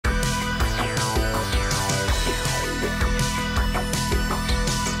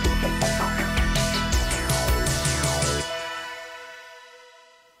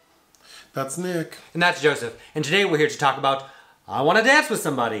That's Nick. And that's Joseph. And today we're here to talk about I Want to Dance with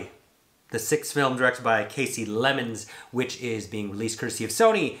Somebody, the sixth film directed by Kasi Lemmons, which is being released courtesy of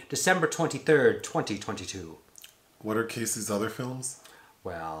Sony, December 23rd, 2022. What are Kasi's other films?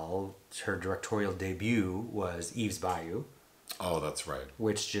 Well, her directorial debut was Eve's Bayou. Oh, that's right.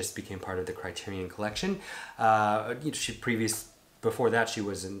 Which just became part of the Criterion Collection. Before that, she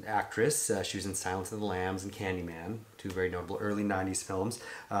was an actress. She was in Silence of the Lambs and Candyman, two very notable early 90s films.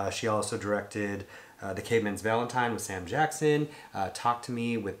 She also directed The Caveman's Valentine with Sam Jackson, Talk to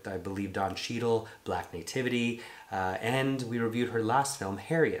Me with, I believe, Don Cheadle, Black Nativity, and we reviewed her last film,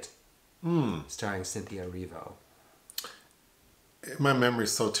 Harriet, starring Cynthia Erivo. My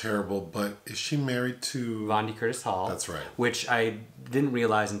memory's so terrible, but is she married to... Vondie Curtis Hall. That's right. Which I didn't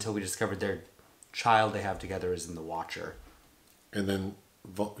realize until we discovered their child they have together is in The Watcher. And then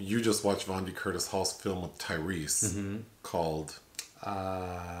you just watched Vondie Curtis Hall's film with Tyrese called...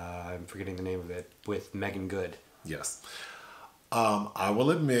 I'm forgetting the name of it, with Megan Good. Yes. I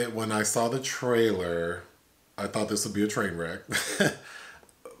will admit, when I saw the trailer, I thought this would be a train wreck.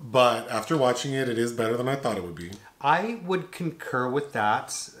 But after watching it, it is better than I thought it would be. I would concur with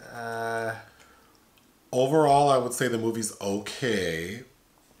that. Overall, I would say the movie's okay.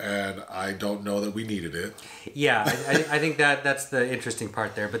 And I don't know that we needed it. Yeah, I think that's the interesting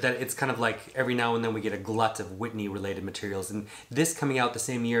part there. But that it's kind of like every now and then we get a glut of Whitney-related materials. And this coming out the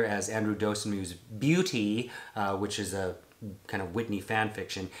same year as Andrew Dosunmu's Beauty, which is a kind of Whitney fan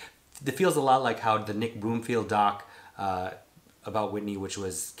fiction. It feels a lot like how the Nick Broomfield doc about Whitney, which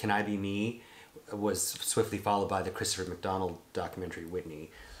was Can I Be Me, was swiftly followed by the Christopher McDonald documentary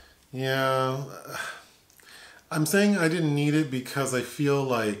Whitney. Yeah... I'm saying I didn't need it because I feel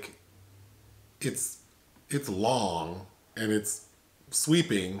like it's long and it's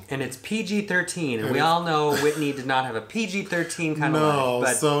sweeping. And it's PG-13, and we all know Whitney did not have a PG-13 kind of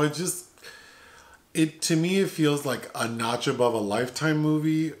life. No, so to me it feels like a notch above a Lifetime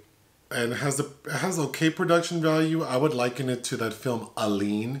movie and has okay production value. I would liken it to that film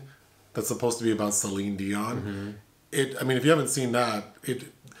Aline that's supposed to be about Celine Dion. I mean, if you haven't seen that,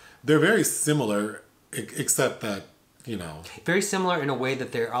 they're very similar. Except that, very similar in a way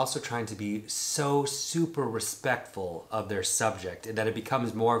that they're also trying to be so super respectful of their subject that it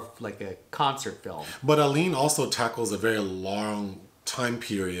becomes more like a concert film. But Aline also tackles a very long time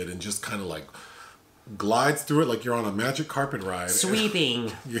period and just kind of like glides through it like you're on a magic carpet ride.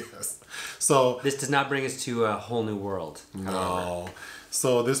 Sweeping. Yes. So this does not bring us to a whole new world. No.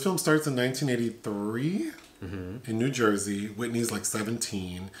 So this film starts in 1983 in New Jersey. Whitney's like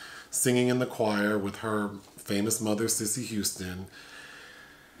 17. Singing in the choir with her famous mother, Cissy Houston.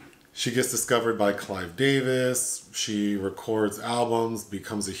 She gets discovered by Clive Davis. She records albums,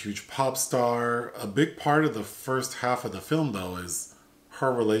 becomes a huge pop star. A big part of the first half of the film, though, is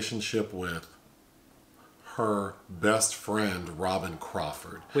her relationship with her best friend, Robyn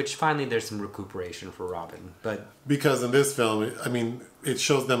Crawford. Which finally there's some recuperation for Robyn. Because in this film, I mean, it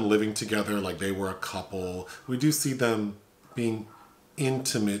shows them living together like they were a couple. We do see them being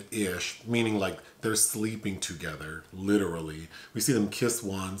intimate-ish, meaning like they're sleeping together, literally. We see them kiss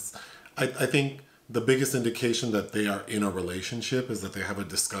once. I think the biggest indication that they are in a relationship is that they have a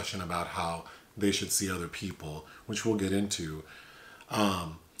discussion about how they should see other people, which we'll get into.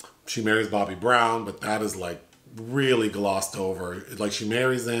 She marries Bobby Brown, but that is like really glossed over. Like she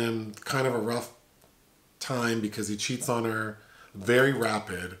marries him, kind of a rough time because he cheats on her, very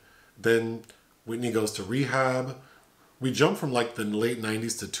rapid. Then Whitney goes to rehab. We jump from like the late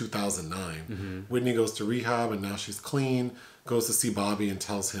 90s to 2009. Whitney goes to rehab and now she's clean, goes to see Bobby and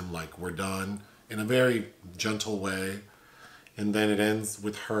tells him like we're done in a very gentle way. And then it ends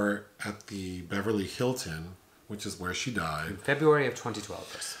with her at the Beverly Hilton, which is where she died. In February of 2012.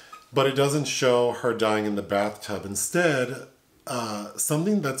 Yes. But it doesn't show her dying in the bathtub. Instead,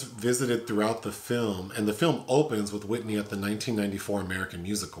 something that's visited throughout the film, and the film opens with Whitney at the 1994 American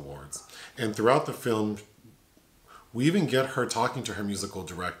Music Awards. And throughout the film, we even get her talking to her musical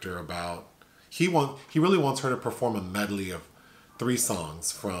director about he really wants her to perform a medley of 3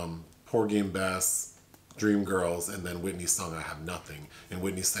 songs from Porgy and Bess, Dreamgirls, and then Whitney's song I Have Nothing. And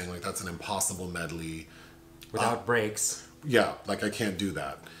Whitney's saying like that's an impossible medley. Without breaks. Yeah, like I can't do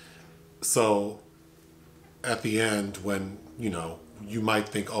that. So at the end when, you might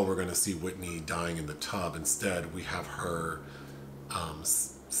think, oh, we're going to see Whitney dying in the tub. Instead, we have her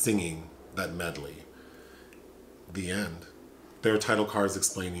singing that medley. The end. There are title cards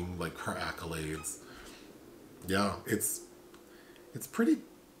explaining like her accolades. Yeah, it's pretty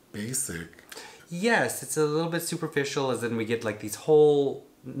basic. Yes, it's a little bit superficial, as in we get like these whole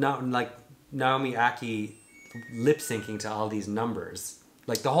Naomi Ackie lip syncing to all these numbers,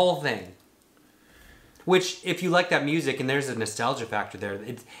 like the whole thing. Which, if you like that music, and there's a nostalgia factor there,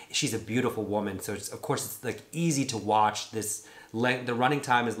 she's a beautiful woman. So of course it's like easy to watch this. The running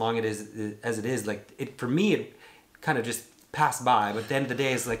time as long as it is, like it for me, it kind of just passed by. But at the end of the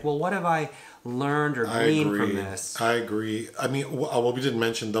day, it's like, well, what have I learned or gleaned from this? I agree. I mean, well, we didn't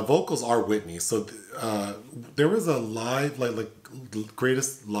mention the vocals are Whitney. So there was a live, like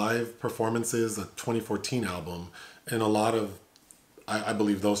greatest live performances, a 2014 album, and a lot of, I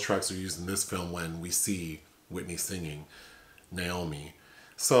believe those tracks are used in this film when we see Whitney singing Naomi.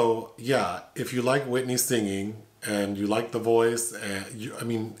 So yeah, if you like Whitney singing and you like the voice, I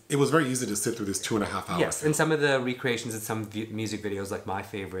mean, it was very easy to sit through this 2.5 hours. Yes, and some of the recreations in some music videos, like my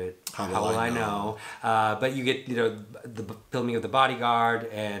favorite, How Will I Know? But you get, the filming of The Bodyguard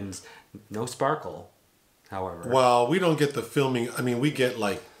and no sparkle, however. Well, we don't get the filming. I mean, we get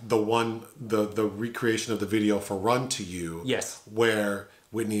like the recreation of the video for Run to You. Yes. Where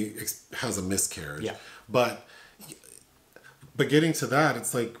Whitney has a miscarriage. Yeah. But getting to that,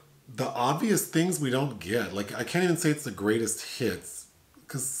 it's like the obvious things we don't get. Like, I can't even say it's the greatest hits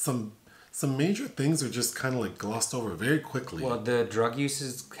because some major things are just kind of like glossed over very quickly. Well, the drug use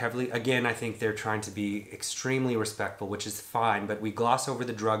is heavily, again, I think they're trying to be extremely respectful, which is fine, but we gloss over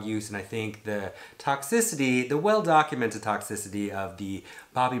the drug use, and I think the toxicity, the well-documented toxicity of the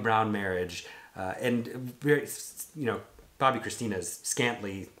Bobby Brown marriage, and very, Bobby Kristina's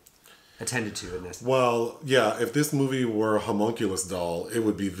scantily attended to in this. Well, yeah, if this movie were a homunculus doll, it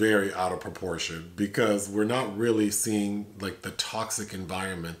would be very out of proportion because we're not really seeing like the toxic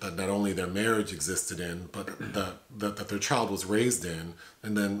environment that not only their marriage existed in, but that their child was raised in,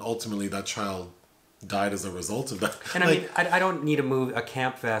 and then ultimately that child died as a result of that. And I mean, I don't need a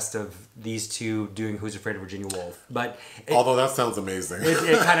camp fest of these two doing Who's Afraid of Virginia Woolf, but although that sounds amazing,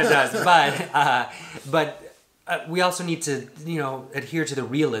 it kind of does. But we also need to, adhere to the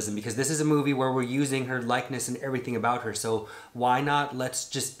realism because this is a movie where we're using her likeness and everything about her. So why not? Let's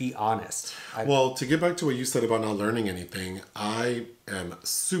just be honest. Well, to get back to what you said about not learning anything, I am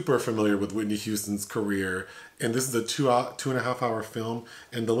super familiar with Whitney Houston's career, and this is a 2.5 hour film.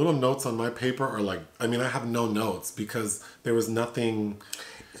 And the little notes on my paper are like, I mean, I have no notes because there was nothing.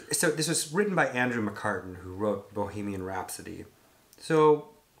 So this was written by Andrew McCartan, who wrote Bohemian Rhapsody. So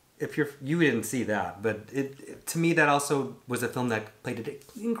if you didn't see that, but to me that also was a film that played it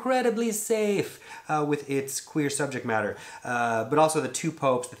incredibly safe with its queer subject matter. But also The Two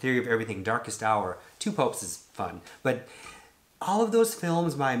Popes, The Theory of Everything, Darkest Hour. Two Popes is fun, but all of those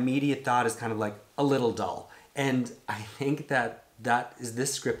films, my immediate thought is kind of like a little dull, and I think that is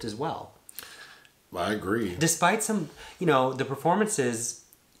this script as well. I agree. Despite some, the performances.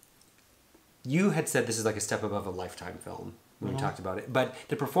 You had said this is like a step above a Lifetime film when we talked about it. But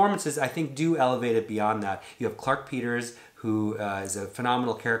the performances, I think, do elevate it beyond that. You have Clarke Peters, who is a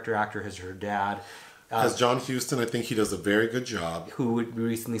phenomenal character actor, as her dad. As John Huston, I think he does a very good job. Who we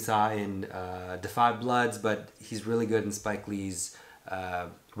recently saw in Defy Bloods, but he's really good in Spike Lee's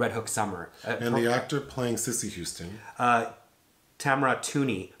Red Hook Summer. And the actor playing Cissy Houston. Tamara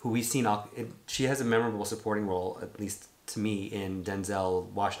Tunie, who we've seen, she has a memorable supporting role, at least to me, in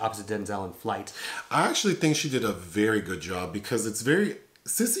opposite Denzel in Flight. I actually think she did a very good job because it's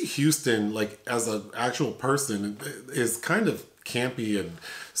Cissy Houston, like as an actual person, is kind of campy, and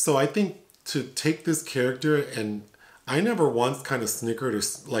so I think to take this character, and I never once kind of snickered or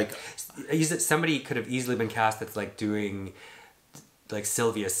like. Somebody could have easily been cast that's like doing like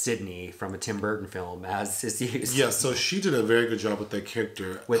Sylvia Sidney from a Tim Burton film as Cissy Houston. Yeah, so she did a very good job with that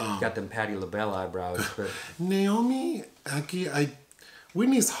character. Got them Patti LaBelle eyebrows. But Naomi, Ackie,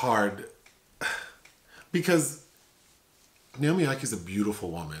 Whitney's hard because Naomi Ackie's a beautiful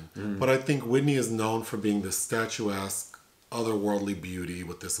woman, but I think Whitney is known for being this statuesque, otherworldly beauty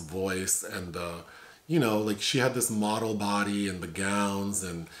with this voice and like she had this model body and the gowns,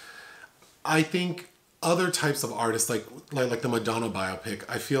 and I think other types of artists like the Madonna biopic,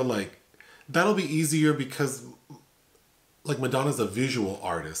 I feel like that'll be easier because like Madonna's a visual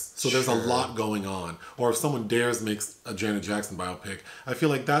artist, so there's a lot going on. Or if someone makes a Janet Jackson biopic, I feel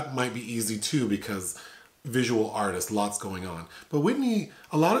like that might be easy too because visual artist, lots going on. But Whitney,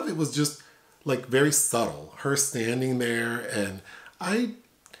 a lot of it was just like very subtle. Her standing there, and I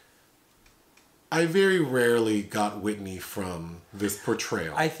very rarely got Whitney from this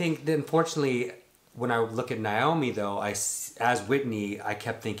portrayal. I think that unfortunately, when I look at Naomi, though, as Whitney, I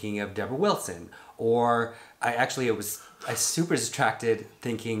kept thinking of Deborah Wilson. Or I super distracted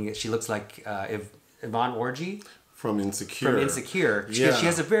thinking she looks like Yvonne Orji. From Insecure. She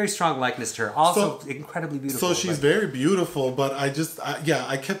has a very strong likeness to her. Also, incredibly beautiful. So she's very beautiful, but I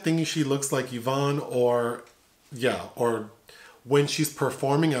kept thinking she looks like Yvonne or when she's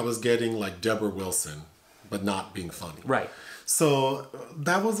performing, I was getting like Deborah Wilson but not being funny. Right. So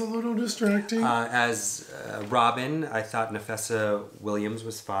that was a little distracting. As Robyn, I thought Nafessa Williams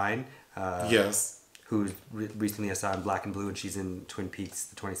was fine. Yes. Who recently I saw in Black and Blue, and she's in Twin Peaks,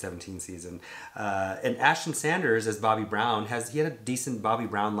 the 2017 season. And Ashton Sanders as Bobby Brown he had a decent Bobby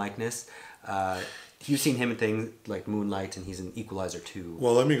Brown likeness. You've seen him in things like Moonlight, and he's in Equalizer 2.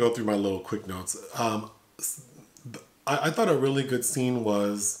 Well, let me go through my little quick notes. I thought a really good scene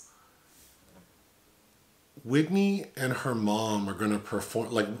was Whitney and her mom are going to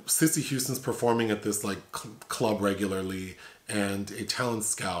perform, like Cissy Houston's performing at this like club regularly, and a talent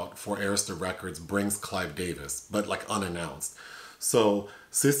scout for Arista Records brings Clive Davis, but like unannounced. So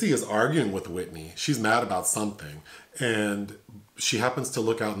Cissy is arguing with Whitney. She's mad about something, and she happens to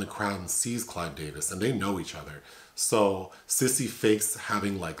look out in the crowd and sees Clive Davis, and they know each other. So Cissy fakes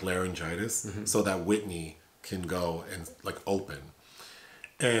having like laryngitis so that Whitney can go and like open.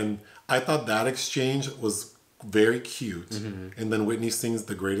 And I thought that exchange was very cute. And then Whitney sings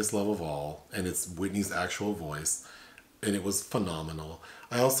The Greatest Love of All, and it's Whitney's actual voice, and it was phenomenal.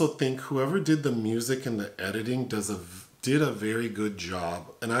 I also think whoever did the music and the editing did a very good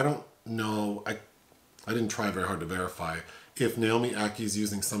job. And I don't know, I didn't try very hard to verify if Naomi Ackie is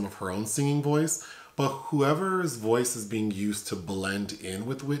using some of her own singing voice, but whoever's voice is being used to blend in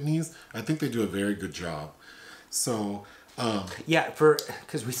with Whitney's, I think they do a very good job. So yeah,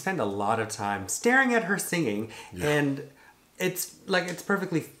 because we spend a lot of time staring at her singing, and it's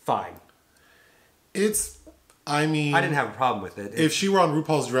perfectly fine. I didn't have a problem with it. If she were on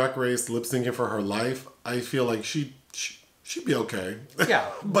RuPaul's Drag Race lip syncing for her life, I feel like she'd be okay. Yeah,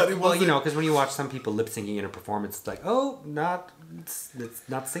 but it well, because when you watch some people lip syncing in a performance, it's like, oh, it's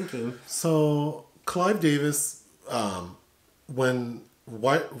not syncing. So Clive Davis, right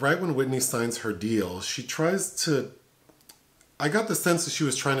when Whitney signs her deal, she tries to. I got the sense that she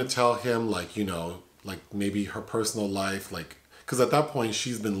was trying to tell him, like, like maybe her personal life, like, because at that point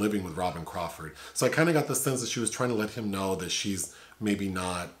she's been living with Robyn Crawford. So I kind of got the sense that she was trying to let him know that she's maybe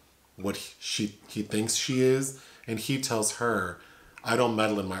not what he thinks she is. And he tells her, I don't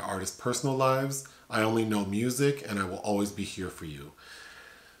meddle in my artists' personal lives. I only know music, and I will always be here for you.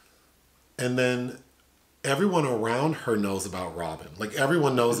 And then everyone around her knows about Robyn. Like,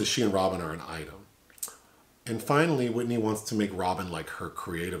 everyone knows that she and Robyn are an item. And finally, Whitney wants to make Robyn like her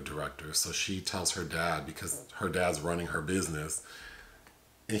creative director. So she tells her dad, because her dad's running her business.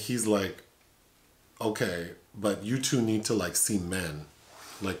 And he's like, okay, but you two need to like see men.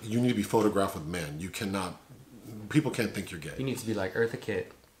 Like, you need to be photographed with men. You cannot, people can't think you're gay. You need to be like Eartha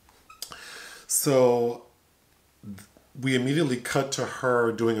Kitt. So we immediately cut to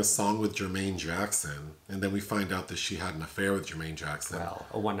her doing a song with Jermaine Jackson. And then we find out that she had an affair with Jermaine Jackson. Well,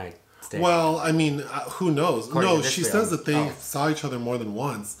 a one night. Well, I mean, who knows? No, she says that they Oh. saw each other more than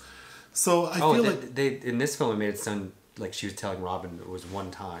once. So I feel like they in this film it made it sound like she was telling Robyn it was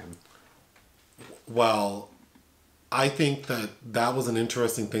one time. Well, I think that was an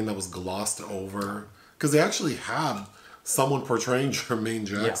interesting thing that was glossed over, because they actually have someone portraying Jermaine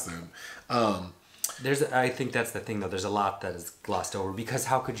Jackson. Yeah. I think that's the thing though. There's a lot that is glossed over, because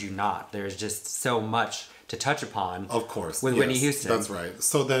how could you not? There's just so much to touch upon. Of course. With Whitney Houston. That's right.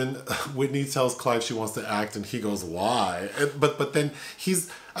 So then Whitney tells Clive she wants to act, and he goes, why? But then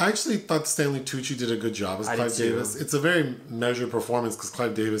I actually thought Stanley Tucci did a good job as Clive Davis. It's a very measured performance, because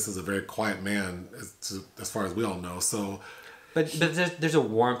Clive Davis is a very quiet man, as far as we all know. So, but there's a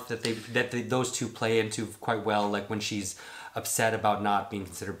warmth that those two play into quite well. Like when she's upset about not being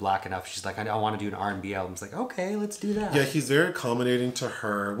considered black enough, she's like, I want to do an R&B album. It's like, okay, let's do that. Yeah, he's very accommodating to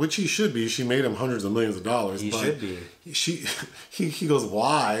her, which he should be. She made him hundreds of millions of dollars. He should be. He goes,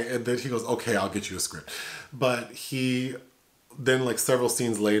 why? And then he goes, okay, I'll get you a script. But then like several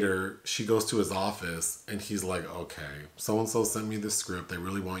scenes later, she goes to his office, and he's like, okay, so-and-so sent me this script. They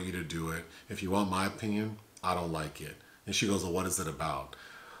really want you to do it. If you want my opinion, I don't like it. And she goes, well, what is it about?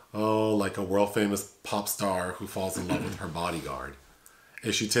 Oh, like a world famous pop star who falls in love with her bodyguard.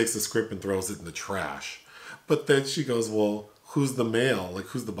 And she takes the script and throws it in the trash. But then she goes, well, who's the male? Like,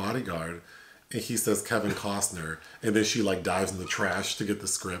 who's the bodyguard? And he says Kevin Costner. And then she like dives in the trash to get the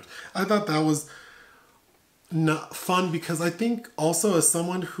script. I thought that was not fun, because I think also as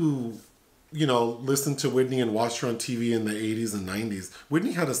someone who, listened to Whitney and watched her on TV in the 80s and 90s,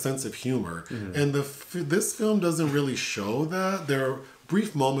 Whitney had a sense of humor. Mm-hmm. And this film doesn't really show that. There are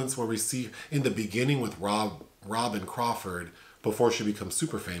brief moments where we see in the beginning with Robyn Crawford, before she becomes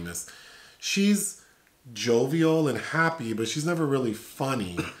super famous, she's jovial and happy, but she's never really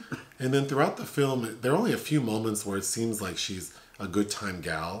funny. And then throughout the film, there are only a few moments where it seems like she's a good time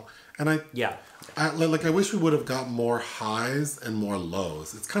gal. And I wish we would have got more highs and more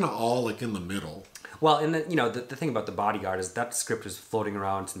lows. It's kind of all like in the middle. Well, and the thing about The Bodyguard is that script was floating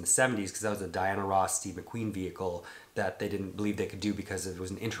around in the 70s because that was a Diana Ross, Steve McQueen vehicle that they didn't believe they could do because it was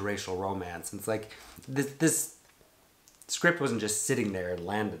an interracial romance. And it's like, this script wasn't just sitting there and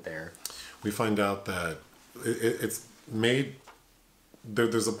landed there. We find out that it's made...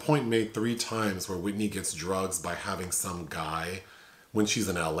 There's a point made 3 times where Whitney gets drugs by having some guy, when she's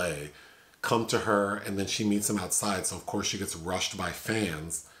in LA, come to her, and then she meets him outside. So, of course, she gets rushed by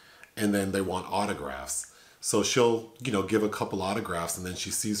fans, and then they want autographs. So she'll, give a couple autographs, and then she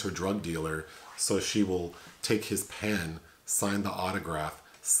sees her drug dealer, so she will take his pen, sign the autograph,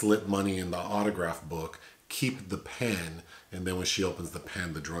 slip money in the autograph book, keep the pen, and then when she opens the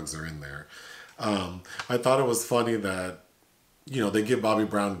pen, the drugs are in there. I thought it was funny that they give Bobby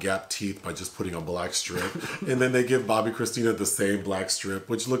Brown gap teeth by just putting a black strip. And then they give Bobbi Kristina the same black strip,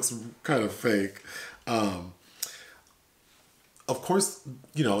 which looks kind of fake. Of course,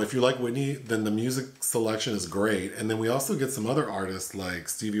 if you like Whitney, then the music selection is great. And then we also get some other artists like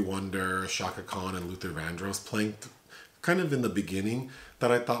Stevie Wonder, Chaka Khan, and Luther Vandross playing kind of in the beginning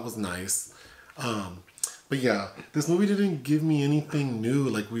that I thought was nice. But yeah, this movie didn't give me anything new.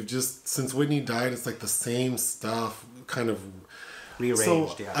 Like, since Whitney died, it's like the same stuff kind of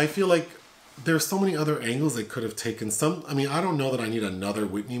rearranged. So yeah. I feel like there's so many other angles they could have taken. I don't know that I need another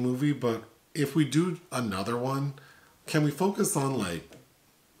Whitney movie, but if we do another one, can we focus on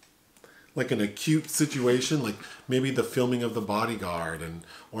like an acute situation, like maybe the filming of The Bodyguard,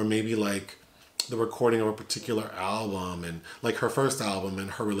 or maybe like the recording of a particular album, and like her first album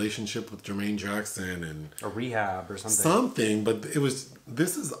and her relationship with Jermaine Jackson, and a Rehab or something. But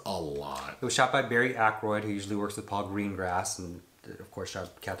this is a lot. It was shot by Barry Ackroyd, who usually works with Paul Greengrass, and of course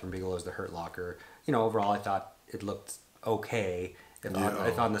shot Catherine Bigelow's The Hurt Locker. Overall I thought it looked okay,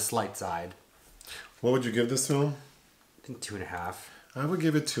 if on the slight side. What would you give this film? I think 2.5. I would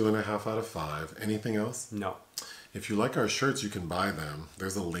give it 2.5 out of 5. Anything else? No. If you like our shirts, you can buy them.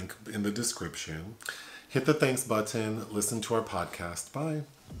 There's a link in the description. Hit the thanks button. Listen to our podcast. Bye.